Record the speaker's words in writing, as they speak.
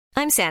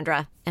I'm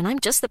Sandra, and I'm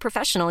just the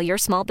professional your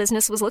small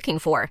business was looking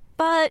for.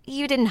 But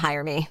you didn't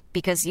hire me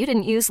because you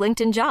didn't use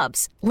LinkedIn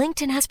Jobs.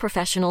 LinkedIn has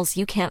professionals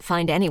you can't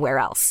find anywhere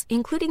else,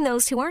 including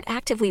those who aren't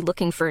actively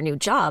looking for a new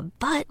job,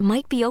 but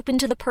might be open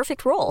to the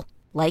perfect role,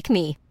 like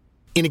me.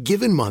 In a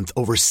given month,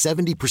 over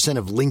 70%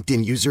 of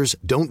LinkedIn users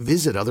don't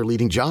visit other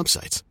leading job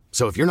sites.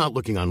 So if you're not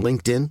looking on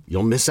LinkedIn,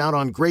 you'll miss out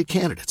on great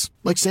candidates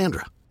like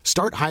Sandra.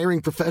 Start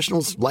hiring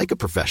professionals like a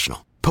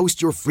professional.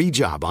 Post your free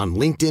job on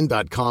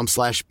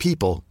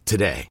linkedin.com/people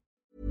today.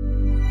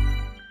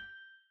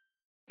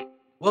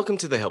 Welcome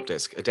to the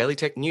Helpdesk, a daily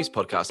tech news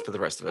podcast for the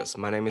rest of us.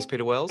 My name is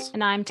Peter Wells.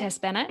 And I'm Tess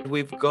Bennett.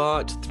 We've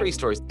got 3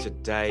 stories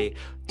today,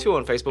 2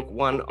 on Facebook,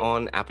 1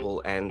 on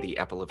Apple and the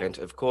Apple event.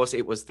 Of course,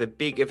 it was the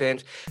big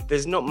event.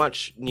 There's not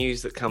much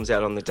news that comes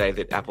out on the day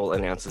that Apple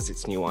announces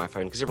its new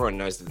iPhone because everyone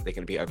knows that they're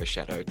going to be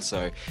overshadowed.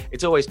 So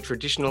it's always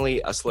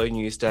traditionally a slow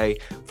news day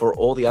for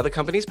all the other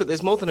companies, but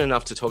there's more than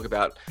enough to talk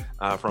about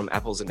from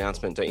Apple's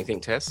announcement, don't you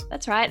think, Tess?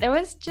 That's right. There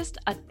was just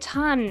a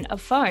ton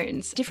of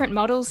phones, different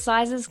models,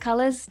 sizes,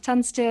 colors,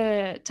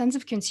 tons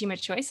of consumer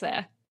choice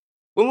there.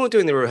 When we were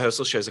doing the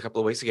rehearsal shows a couple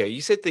of weeks ago,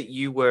 you said that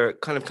you were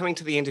kind of coming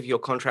to the end of your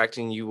contract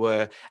and you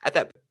were at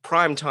that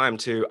prime time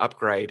to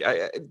upgrade.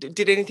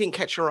 Did anything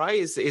catch your eye?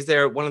 Is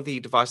there one of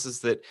the devices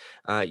that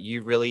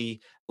you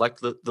really like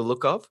the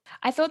look of?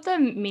 I thought the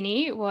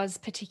Mini was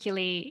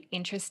particularly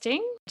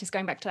interesting, just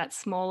going back to that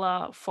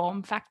smaller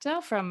form factor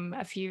from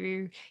a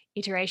few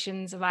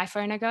iterations of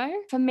iPhone ago.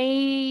 For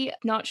me,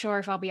 not sure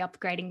if I'll be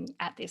upgrading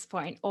at this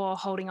point or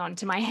holding on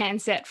to my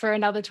handset for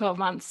another 12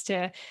 months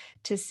to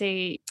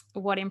see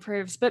what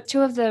improves. But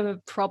 2 of the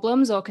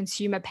problems or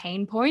consumer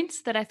pain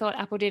points that I thought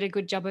Apple did a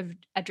good job of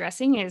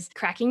addressing is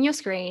cracking your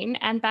screen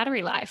and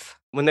battery life.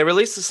 When they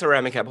released the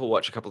ceramic Apple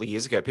Watch a couple of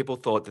years ago, people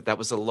thought that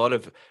was a lot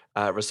of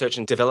research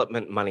and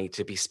development money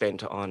to be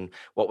spent on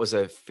what was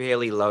a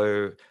fairly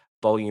low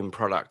volume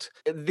product.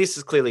 This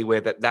is clearly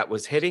where that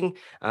was heading.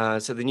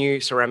 So the new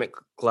ceramic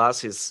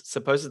glass is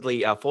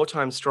supposedly 4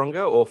 times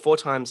stronger or 4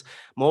 times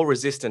more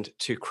resistant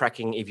to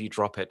cracking if you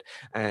drop it.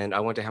 And I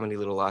wonder how many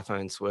little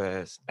iPhones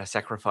were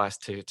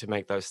sacrificed to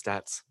make those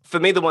stats. For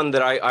me, the one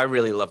that I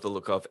really love the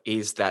look of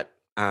is that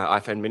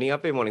iPhone Mini.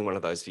 I've been wanting one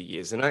of those for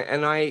years, and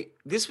I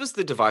this was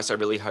the device I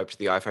really hoped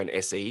the iPhone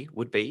SE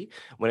would be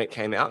when it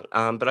came out,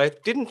 but I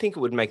didn't think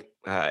it would make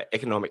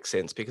economic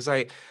sense because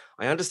I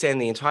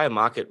understand the entire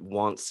market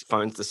wants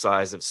phones the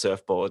size of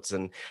surfboards,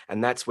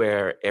 and that's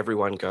where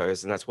everyone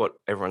goes, and that's what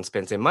everyone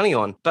spends their money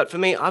on. But for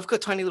me, I've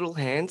got tiny little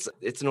hands.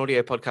 It's an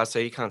audio podcast, so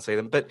you can't see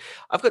them, but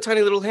I've got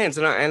tiny little hands,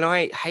 and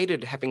I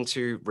hated having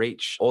to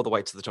reach all the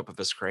way to the top of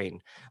a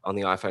screen on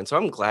the iPhone. So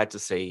I'm glad to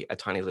see a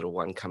tiny little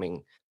one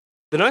coming.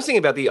 The nice thing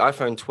about the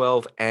iPhone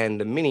 12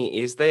 and the Mini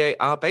is they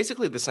are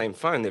basically the same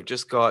phone. They've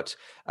just got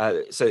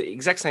so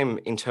exact same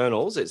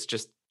internals. It's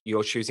just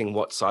you're choosing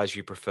what size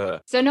you prefer.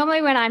 So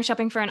normally when I'm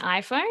shopping for an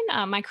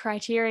iPhone, my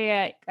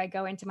criteria, I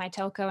go into my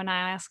telco and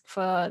I ask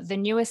for the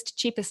newest,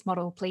 cheapest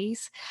model,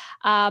 please.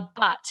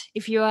 But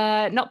if you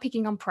are not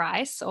picking on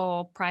price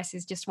or price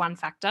is just one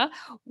factor,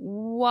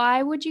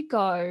 why would you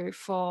go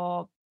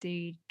for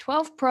the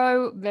 12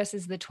 Pro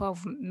versus the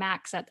 12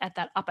 Max at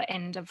that upper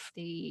end of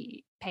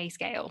the pay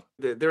scale?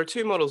 There are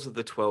 2 models of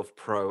the 12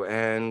 Pro,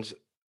 and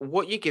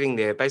what you're getting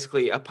there,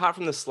 basically, apart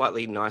from the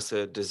slightly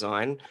nicer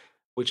design,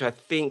 which I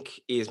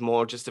think is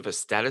more just of a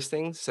status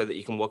thing so that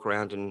you can walk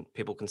around and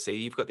people can see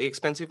you've got the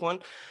expensive one.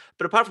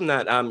 But apart from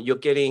that, you're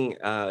getting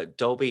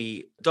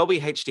Dolby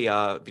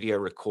HDR video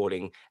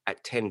recording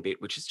at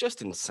 10-bit, which is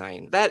just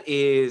insane. That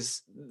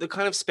is the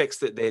kind of specs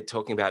that they're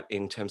talking about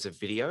in terms of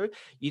video.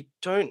 You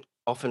don't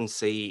often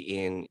see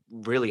in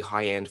really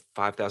high-end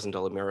 $5,000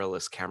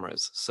 mirrorless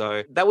cameras.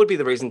 So that would be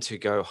the reason to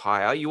go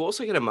higher. You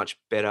also get a much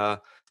better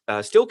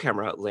still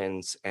camera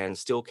lens and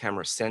still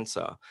camera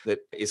sensor that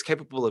is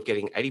capable of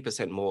getting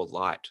 80% more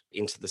light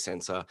into the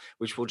sensor,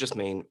 which will just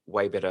mean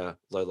way better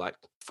low light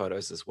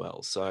photos as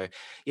well. So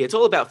yeah, it's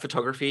all about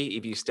photography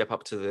if you step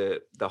up to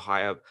the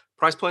higher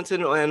price points.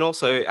 And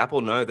also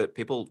Apple know that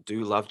people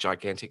do love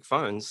gigantic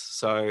phones.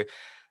 So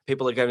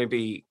people are going to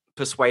be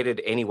persuaded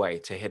anyway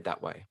to head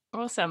that way.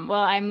 Awesome. Well,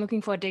 I'm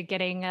looking forward to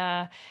getting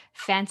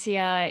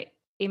fancier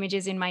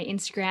images in my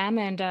Instagram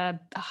and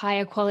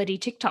higher quality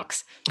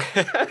TikToks.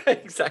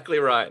 Exactly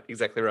right.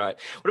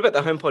 What about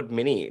the HomePod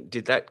Mini?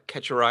 Did that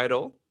catch your eye at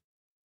all?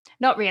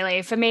 Not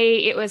really. For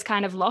me, it was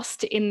kind of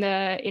lost in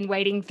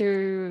waiting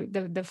through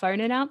the phone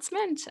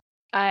announcement.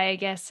 I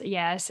guess,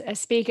 yes, a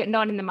speaker,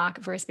 not in the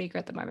market for a speaker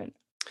at the moment.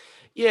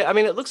 Yeah, I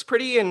mean, it looks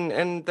pretty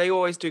and they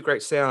always do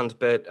great sound,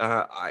 but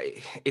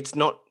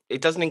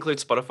it doesn't include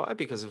Spotify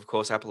because, of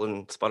course, Apple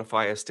and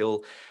Spotify are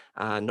still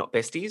not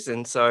besties.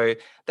 And so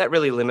that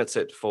really limits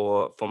it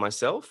for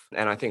myself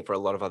and I think for a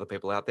lot of other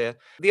people out there.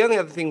 The only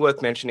other thing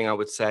worth mentioning, I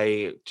would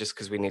say, just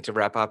because we need to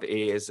wrap up,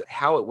 is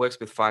how it works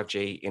with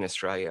 5G in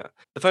Australia.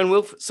 The phone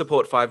will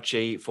support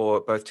 5G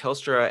for both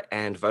Telstra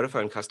and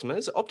Vodafone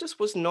customers. Optus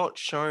was not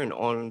shown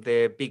on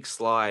their big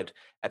slide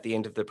at the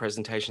end of the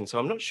presentation. So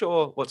I'm not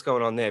sure what's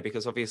going on there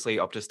because obviously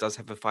Optus does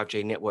have a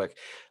 5G network.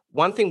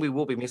 One thing we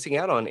will be missing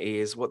out on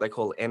is what they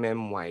call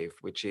Wave,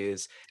 which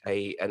is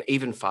an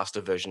even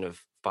faster version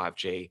of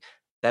 5G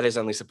that is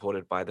only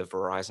supported by the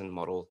Verizon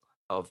model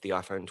of the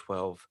iPhone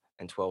 12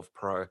 and 12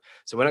 Pro.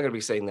 So we're not going to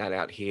be seeing that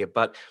out here.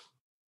 But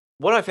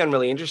what I found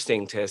really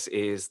interesting, Tess,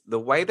 is the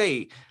way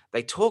they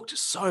talked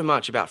so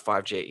much about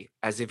 5G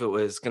as if it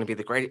was going to be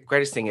the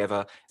greatest thing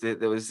ever.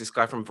 There was this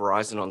guy from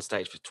Verizon on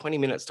stage for 20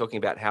 minutes talking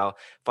about how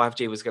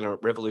 5G was going to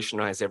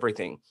revolutionize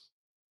everything.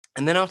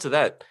 And then after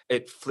that,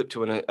 it flipped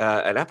to an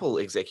Apple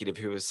executive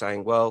who was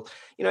saying, "Well,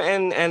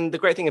 and the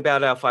great thing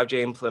about our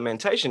 5G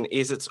implementation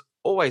is it's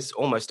always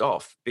almost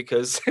off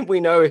because we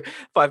know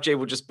 5G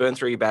will just burn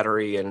through your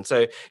battery, and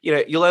so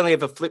you'll only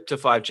ever flip to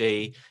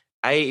 5G."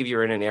 A, if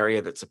you're in an area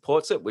that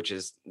supports it, which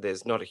is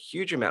there's not a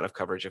huge amount of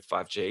coverage of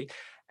 5G,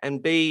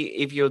 and B,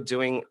 if you're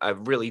doing a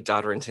really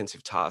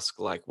data-intensive task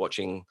like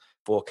watching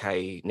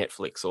 4K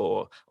Netflix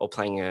or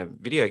playing a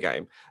video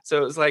game. So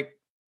it was like,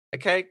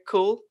 okay,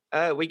 cool.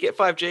 We get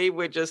 5G.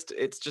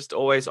 It's just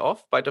always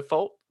off by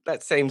default.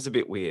 That seems a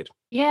bit weird.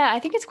 Yeah,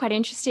 I think it's quite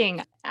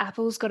interesting.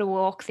 Apple's got to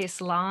walk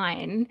this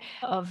line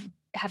of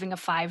having a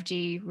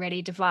 5G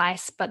ready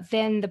device, but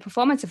then the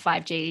performance of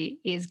 5G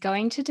is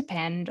going to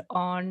depend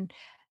on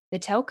the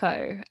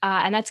telco.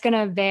 And that's going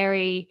to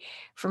vary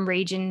from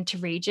region to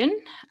region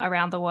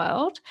around the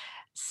world.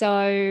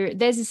 So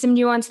there's some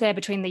nuance there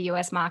between the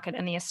US market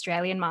and the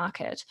Australian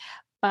market.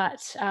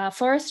 But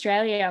for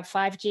Australia,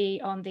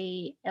 5G on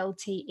the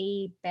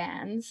LTE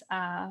bands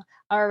are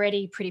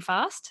already pretty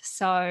fast.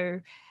 So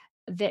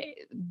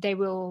they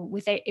will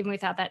even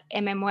without that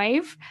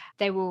wave,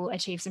 they will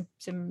achieve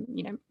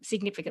some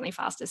significantly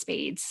faster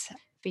speeds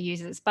for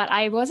users. But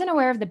I wasn't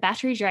aware of the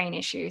battery drain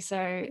issue,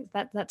 so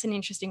that's an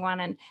interesting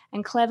one,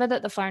 and clever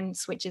that the phone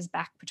switches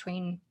back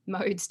between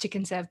modes to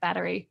conserve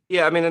battery.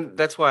 Yeah, I mean, and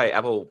that's why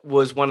Apple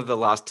was one of the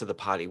last to the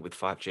party with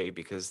 5G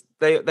because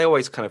they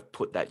always kind of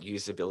put that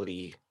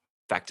usability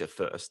factor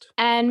first.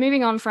 And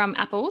moving on from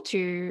Apple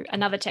to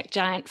another tech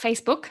giant,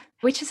 Facebook,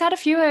 which has had a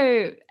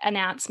few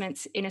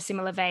announcements in a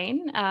similar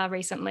vein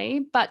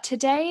recently. But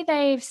today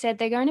they've said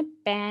they're going to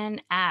ban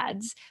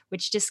ads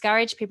which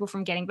discourage people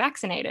from getting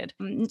vaccinated.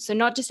 So,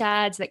 not just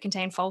ads that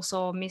contain false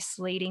or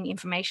misleading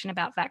information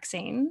about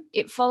vaccine.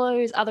 It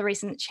follows other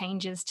recent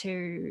changes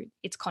to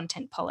its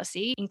content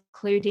policy,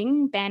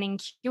 including banning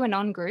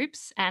QAnon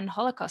groups and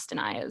Holocaust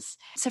deniers.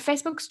 So,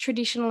 Facebook's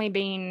traditionally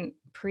been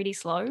pretty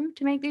slow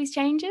to make these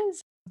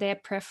changes. Their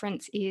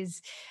preference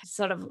is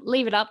sort of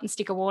leave it up and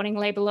stick a warning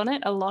label on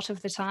it a lot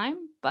of the time.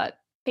 But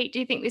Pete, do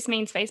you think this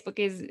means Facebook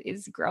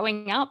is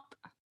growing up?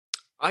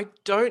 I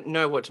don't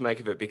know what to make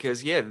of it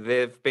because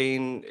it's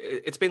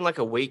been like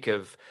a week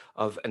of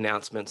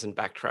announcements and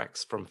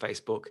backtracks from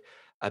Facebook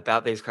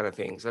about these kind of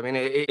things. I mean,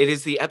 it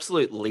is the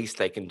absolute least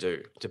they can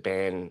do to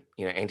ban,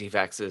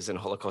 anti-vaxxers and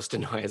Holocaust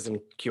deniers and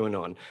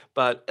QAnon.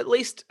 But at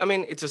least, I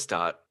mean, it's a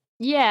start.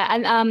 Yeah,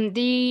 and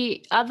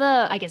the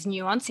other, I guess,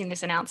 nuance in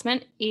this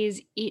announcement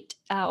is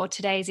or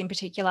today's in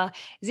particular,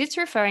 is it's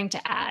referring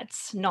to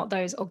ads, not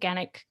those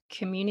organic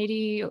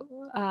community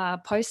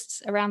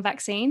posts around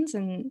vaccines,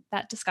 and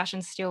that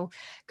discussion's still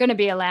going to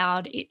be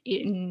allowed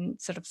in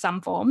sort of some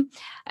form.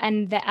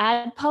 And the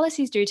ad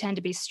policies do tend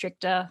to be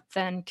stricter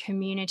than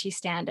community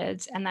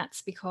standards, and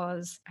that's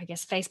because I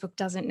guess Facebook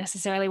doesn't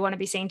necessarily want to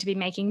be seen to be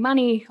making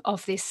money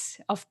off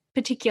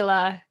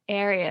particular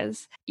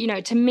areas.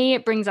 To me,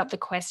 it brings up the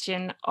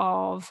question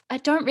of, I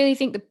don't really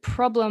think the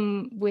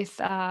problem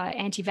with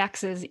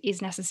anti-vaxxers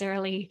is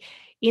necessarily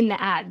in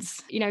the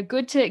ads.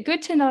 Good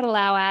to not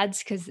allow ads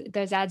because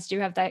those ads do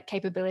have that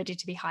capability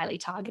to be highly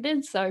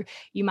targeted. So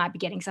you might be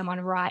getting someone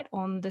right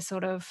on the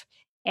sort of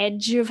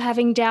edge of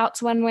having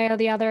doubts one way or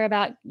the other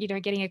about,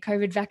 getting a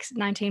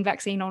COVID-19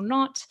 vaccine or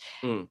not.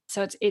 Mm.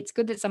 So it's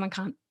good that someone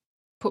can't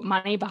put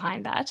money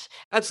behind that.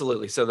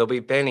 Absolutely. So they'll be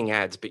banning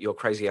ads, but your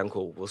crazy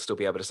uncle will still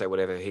be able to say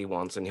whatever he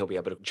wants and he'll be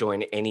able to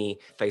join any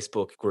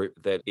Facebook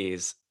group that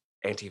is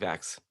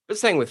anti-vax. But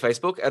staying with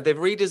Facebook, they've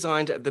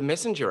redesigned the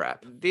Messenger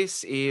app.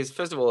 This is,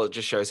 first of all, it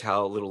just shows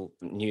how little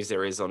news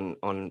there is on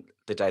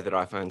the day that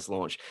iPhones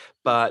launch.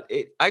 But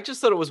I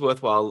just thought it was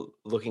worthwhile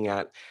looking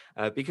at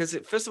because,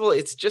 first of all,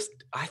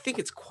 I think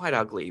it's quite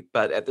ugly.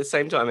 But at the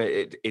same time,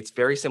 it's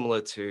very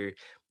similar to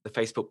the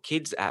Facebook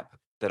Kids app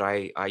that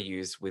I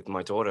use with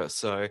my daughter.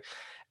 So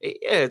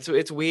yeah,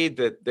 it's weird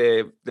that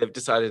they've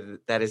decided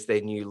that is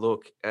their new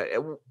look.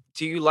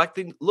 Do you like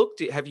the look?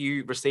 Have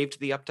you received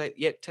the update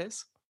yet,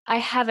 Tess? I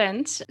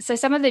haven't. So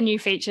some of the new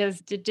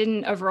features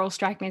didn't overall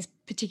strike me as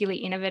particularly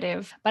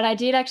innovative, but I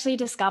did actually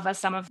discover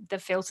some of the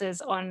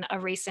filters on a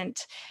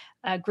recent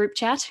group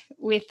chat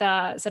with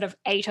sort of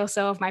 8 or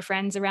so of my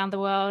friends around the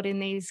world in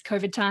these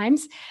COVID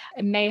times.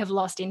 I may have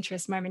lost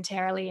interest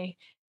momentarily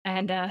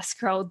and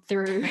scrolled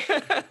through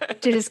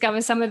to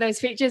discover some of those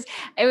features.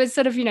 It was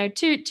sort of,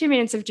 2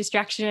 minutes of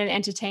distraction and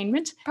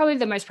entertainment. Probably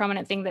the most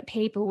prominent thing that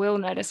people will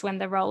notice when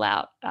the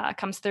rollout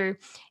comes through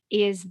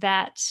is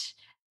that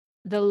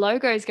the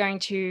logo is going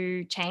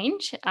to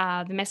change.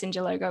 The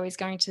Messenger logo is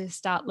going to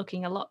start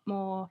looking a lot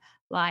more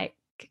like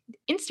like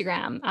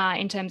Instagram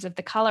in terms of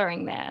the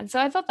coloring there. And so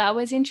I thought that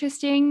was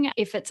interesting.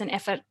 If it's an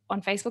effort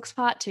on Facebook's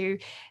part to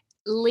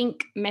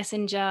link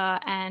Messenger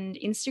and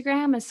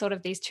Instagram as sort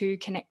of these two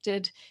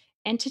connected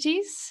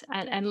entities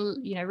and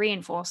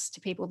reinforce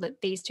to people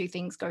that these two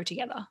things go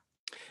together.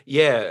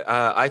 Yeah,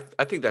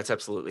 I think that's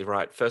absolutely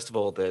right. First of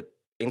all, that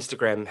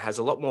Instagram has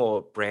a lot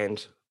more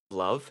brand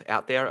love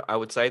out there, I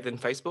would say, than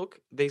Facebook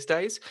these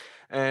days,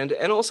 and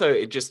also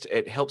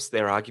it helps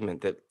their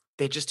argument that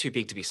they're just too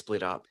big to be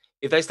split up.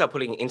 If they start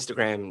putting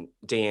Instagram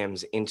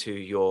DMs into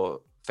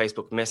your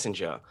Facebook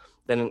Messenger,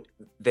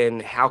 then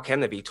how can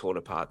they be torn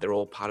apart? They're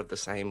all part of the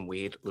same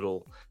weird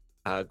little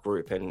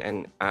group,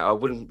 and I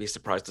wouldn't be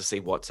surprised to see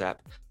WhatsApp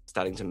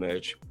starting to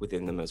merge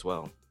within them as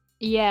well.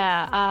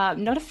 Yeah,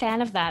 not a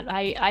fan of that.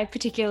 I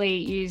particularly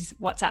use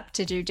WhatsApp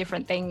to do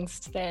different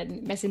things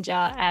than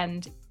Messenger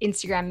and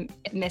Instagram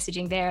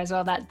messaging there as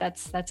well.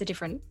 That's a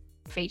different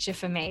feature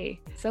for me.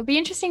 So it'll be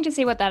interesting to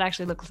see what that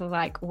actually looks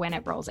like when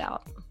it rolls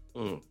out.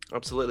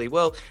 Absolutely.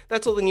 Well,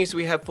 that's all the news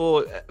we have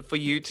for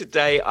you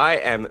today. I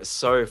am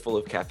so full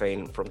of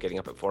caffeine from getting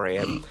up at 4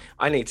 a.m.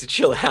 I need to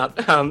chill out.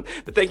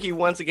 But thank you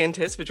once again,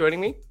 Tess, for joining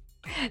me.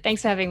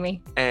 Thanks for having me.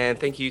 And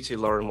thank you to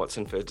Lauren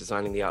Watson for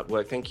designing the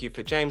artwork. Thank you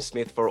for James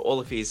Smith for all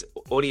of his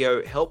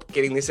audio help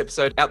getting this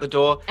episode out the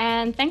door.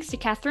 And thanks to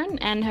Catherine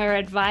and her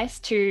advice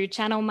to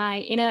channel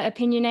my inner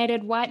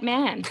opinionated white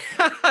man.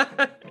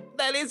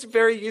 That is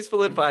very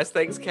useful advice.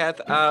 Thanks,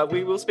 Kath.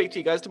 We will speak to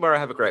you guys tomorrow.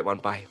 Have a great one.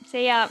 Bye.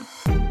 See ya.